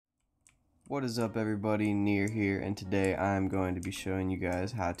What is up everybody, Near here, and today I'm going to be showing you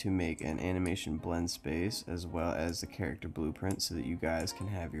guys how to make an animation blend space as well as the character blueprint so that you guys can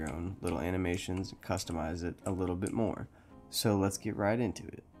have your own little animations and customize it a little bit more. So let's get right into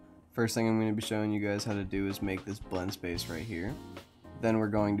it. First thing I'm going to be showing you guys how to do is make this blend space right here. Then we're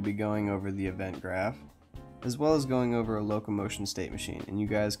going to be going over the event graph as well as going over a locomotion state machine, and you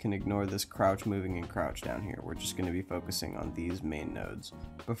guys can ignore this crouch moving and crouch down here. We're just going to be focusing on these main nodes.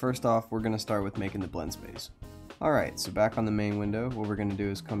 But first off, we're going to start with making the blend space. Alright, so back on the main window, what we're going to do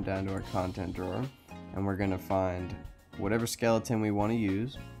is come down to our content drawer and we're going to find whatever skeleton we want to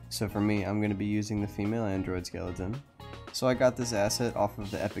use. So for me, I'm going to be using the female android skeleton. So I got this asset off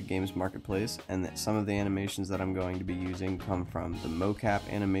of the Epic Games Marketplace, and some of the animations that I'm going to be using come from the mocap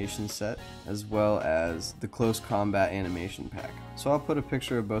animation set as well as the close combat animation pack. So I'll put a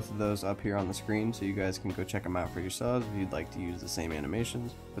picture of both of those up here on the screen so you guys can go check them out for yourselves if you'd like to use the same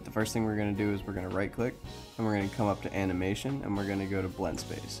animations. But the first thing we're going to do is we're going to right click and we're going to come up to animation and we're going to go to blend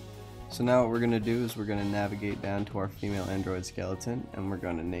space. So now what we're going to do is we're going to navigate down to our female android skeleton and we're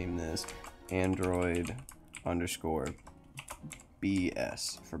going to name this android underscore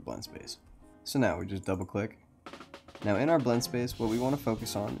BS for blend space. So now we just double click. Now in our blend space, what we want to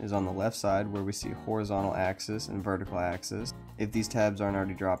focus on is on the left side where we see horizontal axis and vertical axis. If these tabs aren't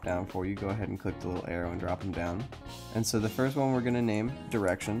already dropped down for you, go ahead and click the little arrow and drop them down. And so the first one we're going to name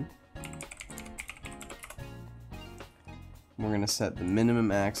direction. We're going to set the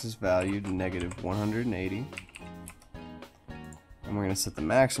minimum axis value to -180. And we're going to set the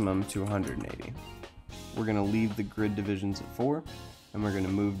maximum to 180. We're going to leave the grid divisions at 4 and we're going to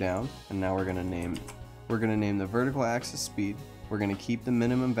move down, and now we're going to name the vertical axis speed. We're going to keep the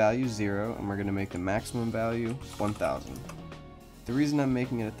minimum value 0 and we're going to make the maximum value 1000. The reason I'm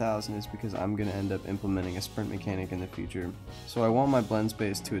making it 1000 is because I'm going to end up implementing a sprint mechanic in the future, so I want my blend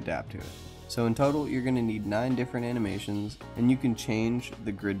space to adapt to it. So in total you're going to need 9 different animations, and you can change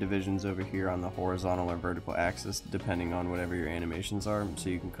the grid divisions over here on the horizontal or vertical axis depending on whatever your animations are, so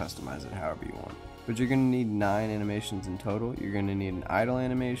you can customize it however you want. But you're going to need 9 animations in total. You're going to need an idle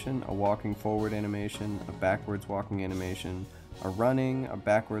animation, a walking forward animation, a backwards walking animation, a running, a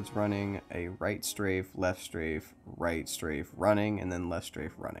backwards running, a right strafe, left strafe, right strafe running, and then left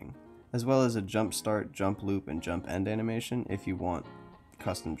strafe running. As well as a jump start, jump loop, and jump end animation if you want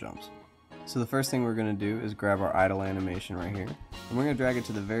custom jumps. So the first thing we're going to do is grab our idle animation right here, and we're going to drag it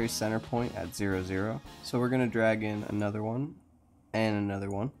to the very center point at 0, 0. So we're going to drag in another one, and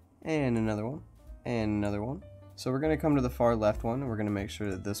another one, and another one, and another one. So we're going to come to the far left one and we're going to make sure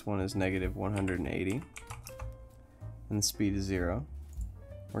that this one is -180 and the speed is 0.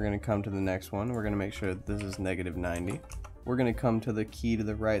 We're going to come to the next one, we're going to make sure that this is -90. We're going to come to the key to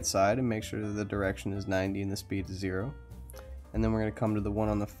the right side and make sure that the direction is 90 and the speed is 0. And then we're going to come to the one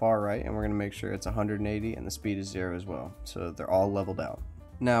on the far right and we're going to make sure it's 180 and the speed is 0 as well, so they're all leveled out.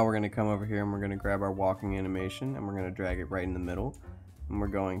 Now we're going to come over here and we're going to grab our walking animation and we're going to drag it right in the middle. And we're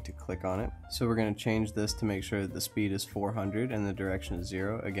going to click on it. So we're going to change this to make sure that the speed is 400 and the direction is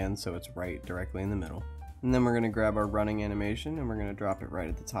 0, again, so it's right directly in the middle. And then we're going to grab our running animation and we're going to drop it right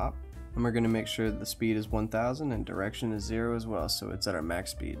at the top. And we're going to make sure that the speed is 1000 and direction is 0 as well, so it's at our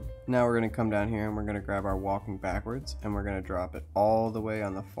max speed. Now we're going to come down here and we're going to grab our walking backwards and we're going to drop it all the way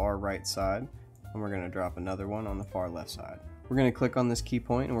on the far right side, and we're going to drop another one on the far left side. We're going to click on this key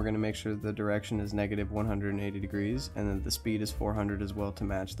point and we're going to make sure that the direction is -180 degrees and that the speed is 400 as well to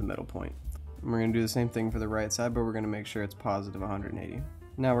match the middle point. And we're going to do the same thing for the right side, but we're going to make sure it's positive 180.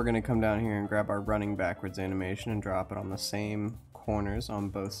 Now we're going to come down here and grab our running backwards animation and drop it on the same corners on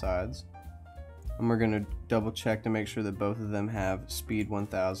both sides. And we're going to double check to make sure that both of them have speed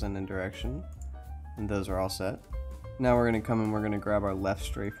 1000 and direction, and those are all set. Now we're going to come and we're going to grab our left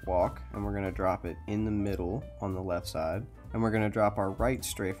strafe walk and we're going to drop it in the middle on the left side. And we're going to drop our right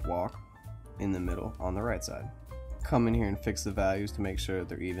strafe walk in the middle on the right side. Come in here and fix the values to make sure that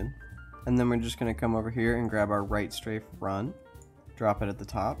they're even. And then we're just going to come over here and grab our right strafe run, drop it at the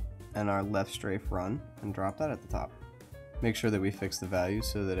top, and our left strafe run and drop that at the top. Make sure that we fix the values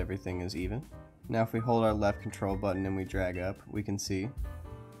so that everything is even. Now if we hold our left control button and we drag up, we can see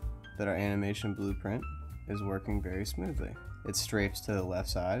that our animation blueprint is working very smoothly. It strafes to the left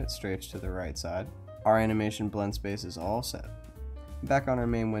side, it strafes to the right side. Our animation blend space is all set. Back on our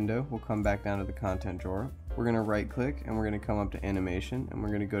main window, we'll come back down to the content drawer. We're going to right click and we're going to come up to animation and we're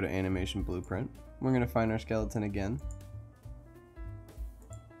going to go to animation blueprint. We're going to find our skeleton again.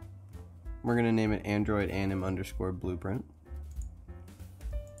 We're going to name it android anim underscore blueprint.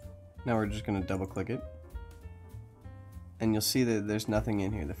 Now we're just going to double click it. And you'll see that there's nothing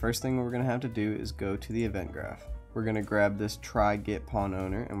in here. The first thing we're going to have to do is go to the event graph. we're going to grab this try get pawn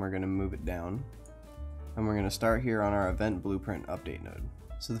owner and we're going to move it down. And we're going to start here on our event blueprint update node.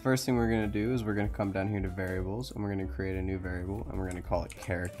 So the first thing we're going to do is we're going to come down here to variables and we're going to create a new variable and we're going to call it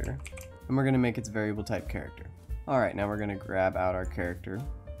character. And we're going to make its variable type character. Alright, now we're going to grab out our character.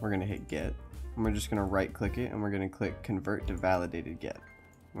 We're going to hit get. And we're just going to right click it and we're going to click convert to validated get.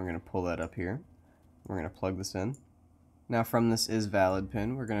 We're going to pull that up here. We're going to plug this in. Now from this is valid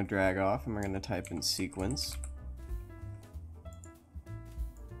pin, we're going to drag off and we're going to type in sequence.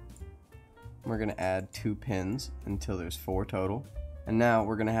 We're going to add 2 pins until there's 4 total. And now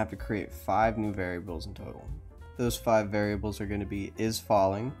we're going to have to create 5 new variables in total. Those 5 variables are going to be is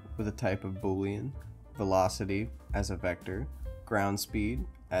falling with a type of boolean, velocity as a vector, ground speed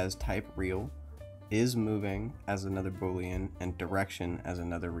as type real, is moving as another boolean, and direction as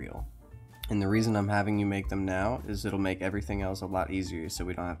another real. And the reason I'm having you make them now is it'll make everything else a lot easier so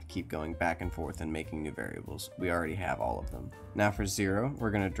we don't have to keep going back and forth and making new variables. We already have all of them. Now for 0,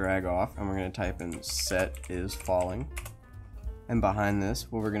 we're going to drag off and we're going to type in set is falling. And behind this,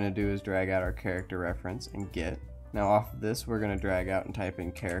 what we're going to do is drag out our character reference and get. Now off of this, we're going to drag out and type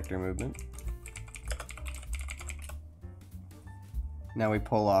in character movement. Now we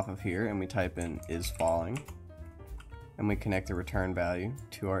pull off of here and we type in is falling. And we connect the return value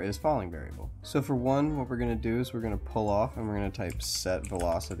to our is falling variable. So for 1, what we're going to do is we're going to pull off and we're going to type set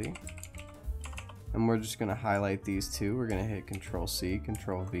velocity. And we're just going to highlight these 2. We're going to hit Control C,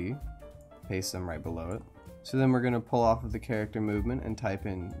 Control V, paste them right below it. So then we're going to pull off of the character movement and type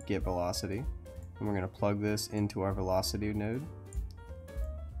in get velocity. And we're going to plug this into our velocity node.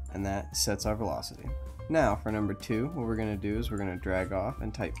 And that sets our velocity. Now for number 2, what we're going to do is we're going to drag off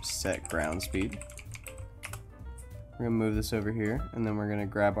and type set ground speed. We're going to move this over here and then we're going to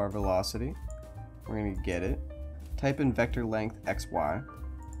grab our velocity. We're going to get it. Type in vector length xy.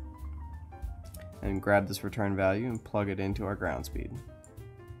 And grab this return value and plug it into our ground speed.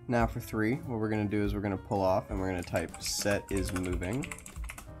 Now for 3, what we're going to do is we're going to pull off and we're going to type set is moving.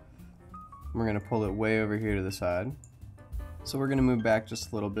 We're going to pull it way over here to the side. So we're going to move back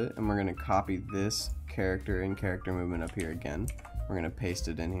just a little bit and we're going to copy this character and character movement up here again. We're going to paste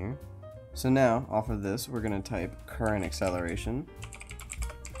it in here. So now off of this we're going to type current acceleration.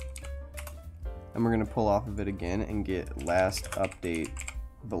 And we're going to pull off of it again and get last update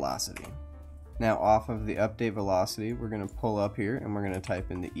velocity. Now off of the update velocity, we're going to pull up here and we're going to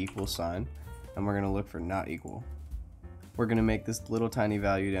type in the equal sign and we're going to look for not equal. We're going to make this little tiny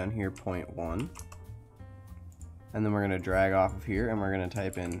value down here 0.1 and then we're going to drag off of here and we're going to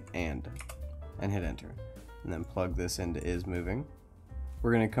type in and hit enter and then plug this into is moving.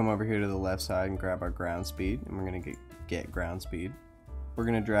 We're going to come over here to the left side and grab our ground speed and we're going to get ground speed. We're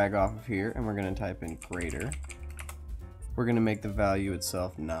going to drag off of here and we're going to type in greater. We're going to make the value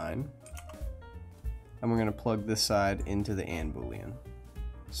itself 9. And we're going to plug this side into the and boolean.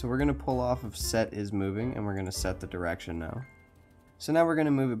 So we're going to pull off of set is moving and we're going to set the direction now. So now we're going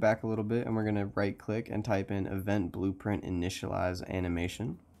to move it back a little bit and we're going to right click and type in event blueprint initialize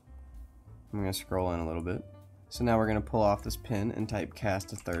animation. I'm going to scroll in a little bit. So now we're going to pull off this pin and type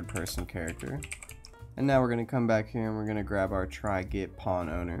cast a third person character. And now we're going to come back here and we're going to grab our try get pawn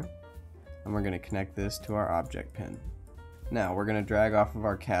owner. And we're going to connect this to our object pin. Now we're going to drag off of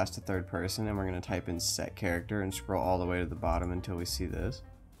our cast to third person and we're going to type in set character and scroll all the way to the bottom until we see this.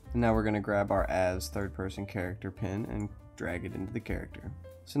 And now we're going to grab our as third person character pin and drag it into the character.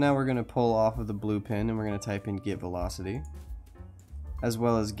 So now we're going to pull off of the blue pin and we're going to type in get velocity as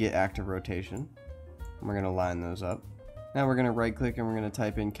well as get active rotation. And we're going to line those up. Now we're going to right click and we're going to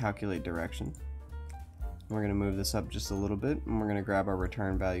type in calculate direction. And we're going to move this up just a little bit and we're going to grab our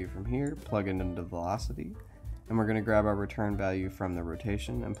return value from here, plug it into velocity. And we're going to grab our return value from the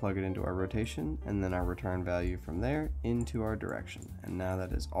rotation and plug it into our rotation, and then our return value from there into our direction. And now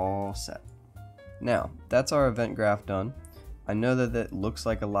that is all set. Now, that's our event graph done. I know that that looks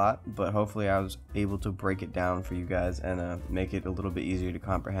like a lot, but hopefully I was able to break it down for you guys and make it a little bit easier to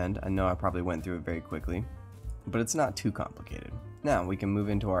comprehend. I know I probably went through it very quickly, but it's not too complicated. Now we can move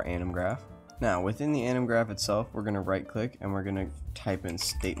into our anim graph. Now within the anim graph itself, we're going to right click and we're going to type in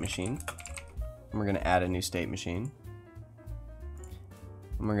state machine. And we're going to add a new state machine.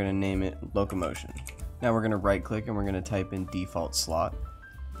 And we're going to name it locomotion. Now we're going to right click and we're going to type in default slot.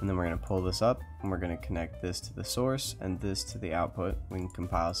 And then we're going to pull this up and we're going to connect this to the source and this to the output. We can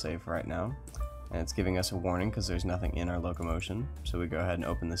compile save right now. And it's giving us a warning because there's nothing in our locomotion. So we go ahead and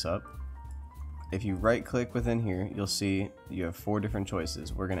open this up. If you right click within here, you'll see you have 4 different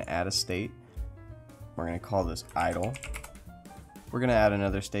choices. We're going to add a state. We're going to call this idle. We're going to add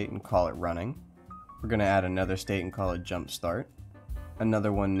another state and call it running. We're going to add another state and call it jump start.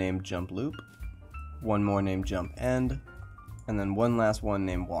 Another one named jump loop. one more named jump end, and then one last one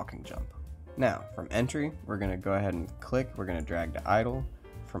named walking jump. Now, from entry, we're going to go ahead and click, we're going to drag to idle.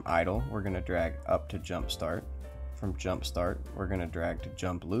 From idle, we're going to drag up to jump start. From jump start, we're going to drag to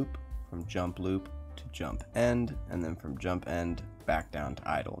jump loop. From jump loop to jump end, and then from jump end back down to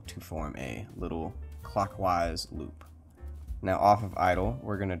idle to form a little clockwise loop. Now off of idle,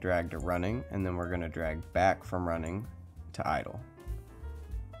 we're going to drag to running, and then we're going to drag back from running to idle.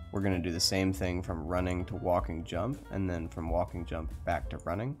 We're going to do the same thing from running to walking jump, and then from walking jump back to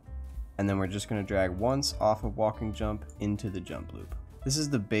running. And then we're just going to drag once off of walking jump into the jump loop. This is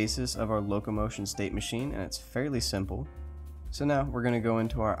the basis of our locomotion state machine, and it's fairly simple. So now we're going to go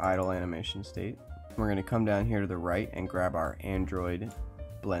into our idle animation state. We're going to come down here to the right and grab our Android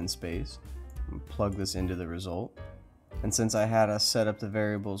Blendspace and plug this into the result. And since I had us set up the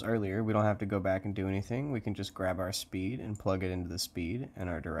variables earlier, we don't have to go back and do anything. We can just grab our speed and plug it into the speed, and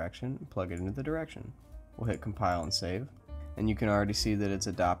our direction and plug it into the direction. We'll hit compile and save, and you can already see that it's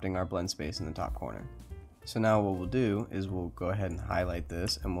adopting our Blendspace in the top corner. So now what we'll do is we'll go ahead and highlight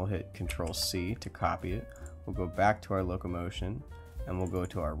this, and we'll hit Control C to copy it. We'll go back to our locomotion, and we'll go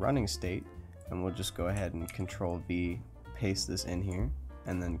to our running state, and we'll just go ahead and Control V, paste this in here,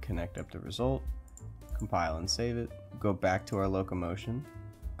 and then connect up the result, compile and save it, go back to our locomotion,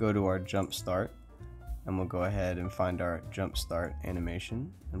 go to our jump start, and we'll go ahead and find our jump start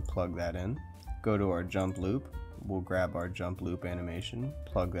animation and plug that in. Go to our jump loop, we'll grab our jump loop animation,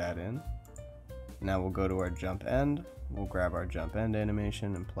 plug that in. Now we'll go to our jump end, we'll grab our jump end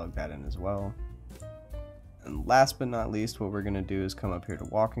animation and plug that in as well. And last but not least, what we're going to do is come up here to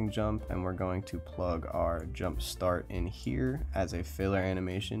walking jump, and we're going to plug our jump start in here as a filler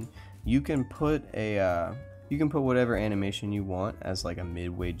animation. You can put whatever animation you want as like a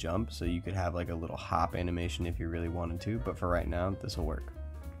midway jump, so you could have like a little hop animation if you really wanted to, but for right now this will work.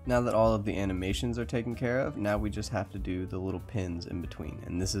 Now that all of the animations are taken care of, now we just have to do the little pins in between,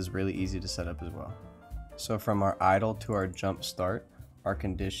 and this is really easy to set up as well. So from our idle to our jump start, our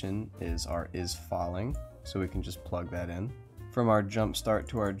condition is our is falling, so we can just plug that in. From our jump start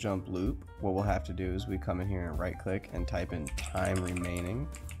to our jump loop, what we'll have to do is we come in here and right click and type in time remaining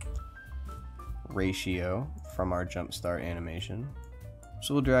ratio from our jump start animation.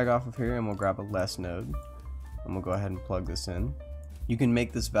 So we'll drag off of here and we'll grab a less node, and we'll go ahead and plug this in. You can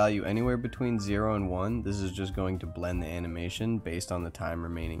make this value anywhere between 0 and 1. This is just going to blend the animation based on the time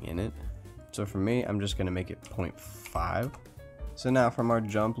remaining in it. So for me, I'm just going to make it 0.5. So now from our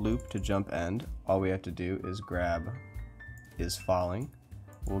jump loop to jump end, all we have to do is grab is falling.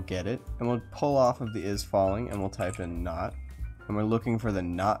 We'll get it, and we'll pull off of the is falling, and we'll type in not. And we're looking for the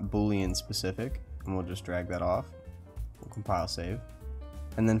not boolean specific, and we'll just drag that off. We'll compile save.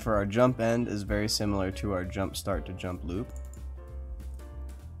 And then for our jump end is very similar to our jump start to jump loop.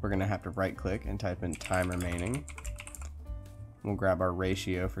 We're going to have to right click and type in time remaining. We'll grab our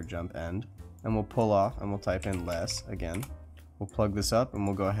ratio for jump end, and we'll pull off and we'll type in less again. We'll plug this up and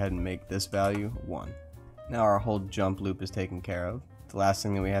we'll go ahead and make this value 1. Now our whole jump loop is taken care of. The last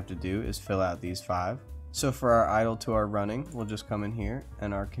thing that we have to do is fill out these 5. So for our idle to our running, we'll just come in here,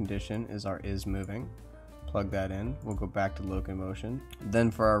 and our condition is our is moving. Plug that in. We'll go back to locomotion.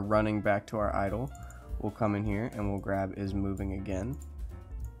 Then for our running back to our idle, we'll come in here and we'll grab is moving again,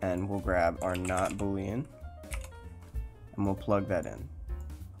 and we'll grab our not boolean and we'll plug that in.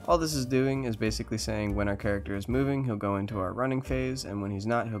 All this is doing is basically saying when our character is moving, he'll go into our running phase, and when he's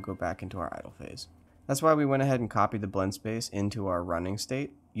not, he'll go back into our idle phase. That's why we went ahead and copied the Blendspace into our running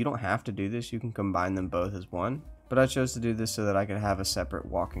state. You don't have to do this, you can combine them both as one, but I chose to do this so that I could have a separate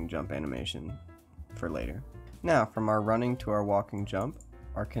walking jump animation for later. Now from our running to our walking jump,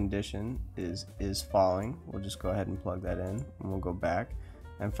 our condition is falling. We'll just go ahead and plug that in, and we'll go back.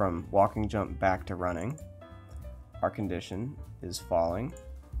 And from walking jump back to running, our condition is falling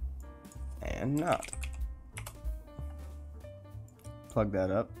and not. Plug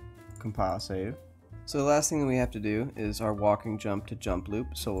that up, compile save. So the last thing that we have to do is our walking jump to jump loop.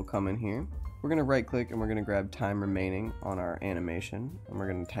 So we'll come in here, we're going to right click, and we're going to grab time remaining on our animation, and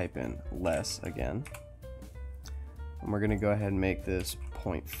we're going to type in less again, and we're going to go ahead and make this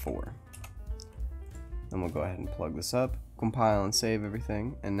 0.4. Then we'll go ahead and plug this up, compile and save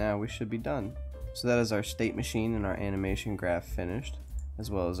everything, and now we should be done. So that is our state machine and our animation graph finished, as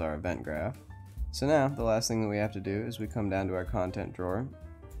well as our event graph. So now the last thing that we have to do is we come down to our content drawer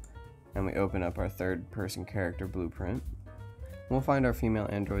and we open up our third person character blueprint. We'll find our female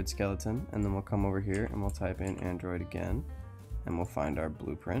android skeleton, and then we'll come over here and we'll type in android again, and we'll find our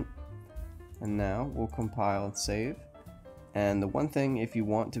blueprint. And now we'll compile and save, And the one thing, if you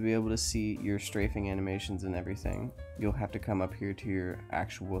want to be able to see your strafing animations and everything, you'll have to come up here to your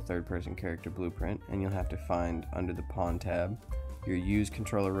actual third-person character blueprint, and you'll have to find under the pawn tab your use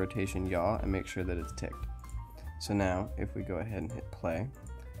controller rotation yaw and make sure that it's ticked. So now, if we go ahead and hit play,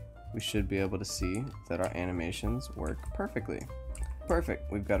 we should be able to see that our animations work perfectly.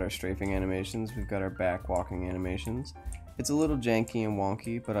 Perfect, we've got our strafing animations, we've got our back walking animations. It's a little janky and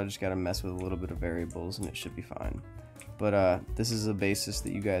wonky, but I just gotta mess with a little bit of variables and it should be fine. But this is a basis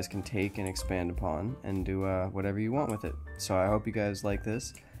that you guys can take and expand upon and do whatever you want with it. So I hope you guys like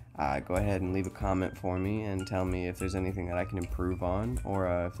this. Go ahead and leave a comment for me and tell me if there's anything that I can improve on, or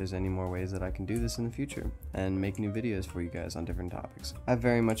if there's any more ways that I can do this in the future and make new videos for you guys on different topics. I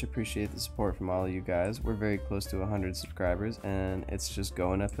very much appreciate the support from all of you guys. We're very close to 100 subscribers and it's just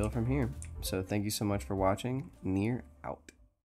going uphill from here. So thank you so much for watching. Nier out.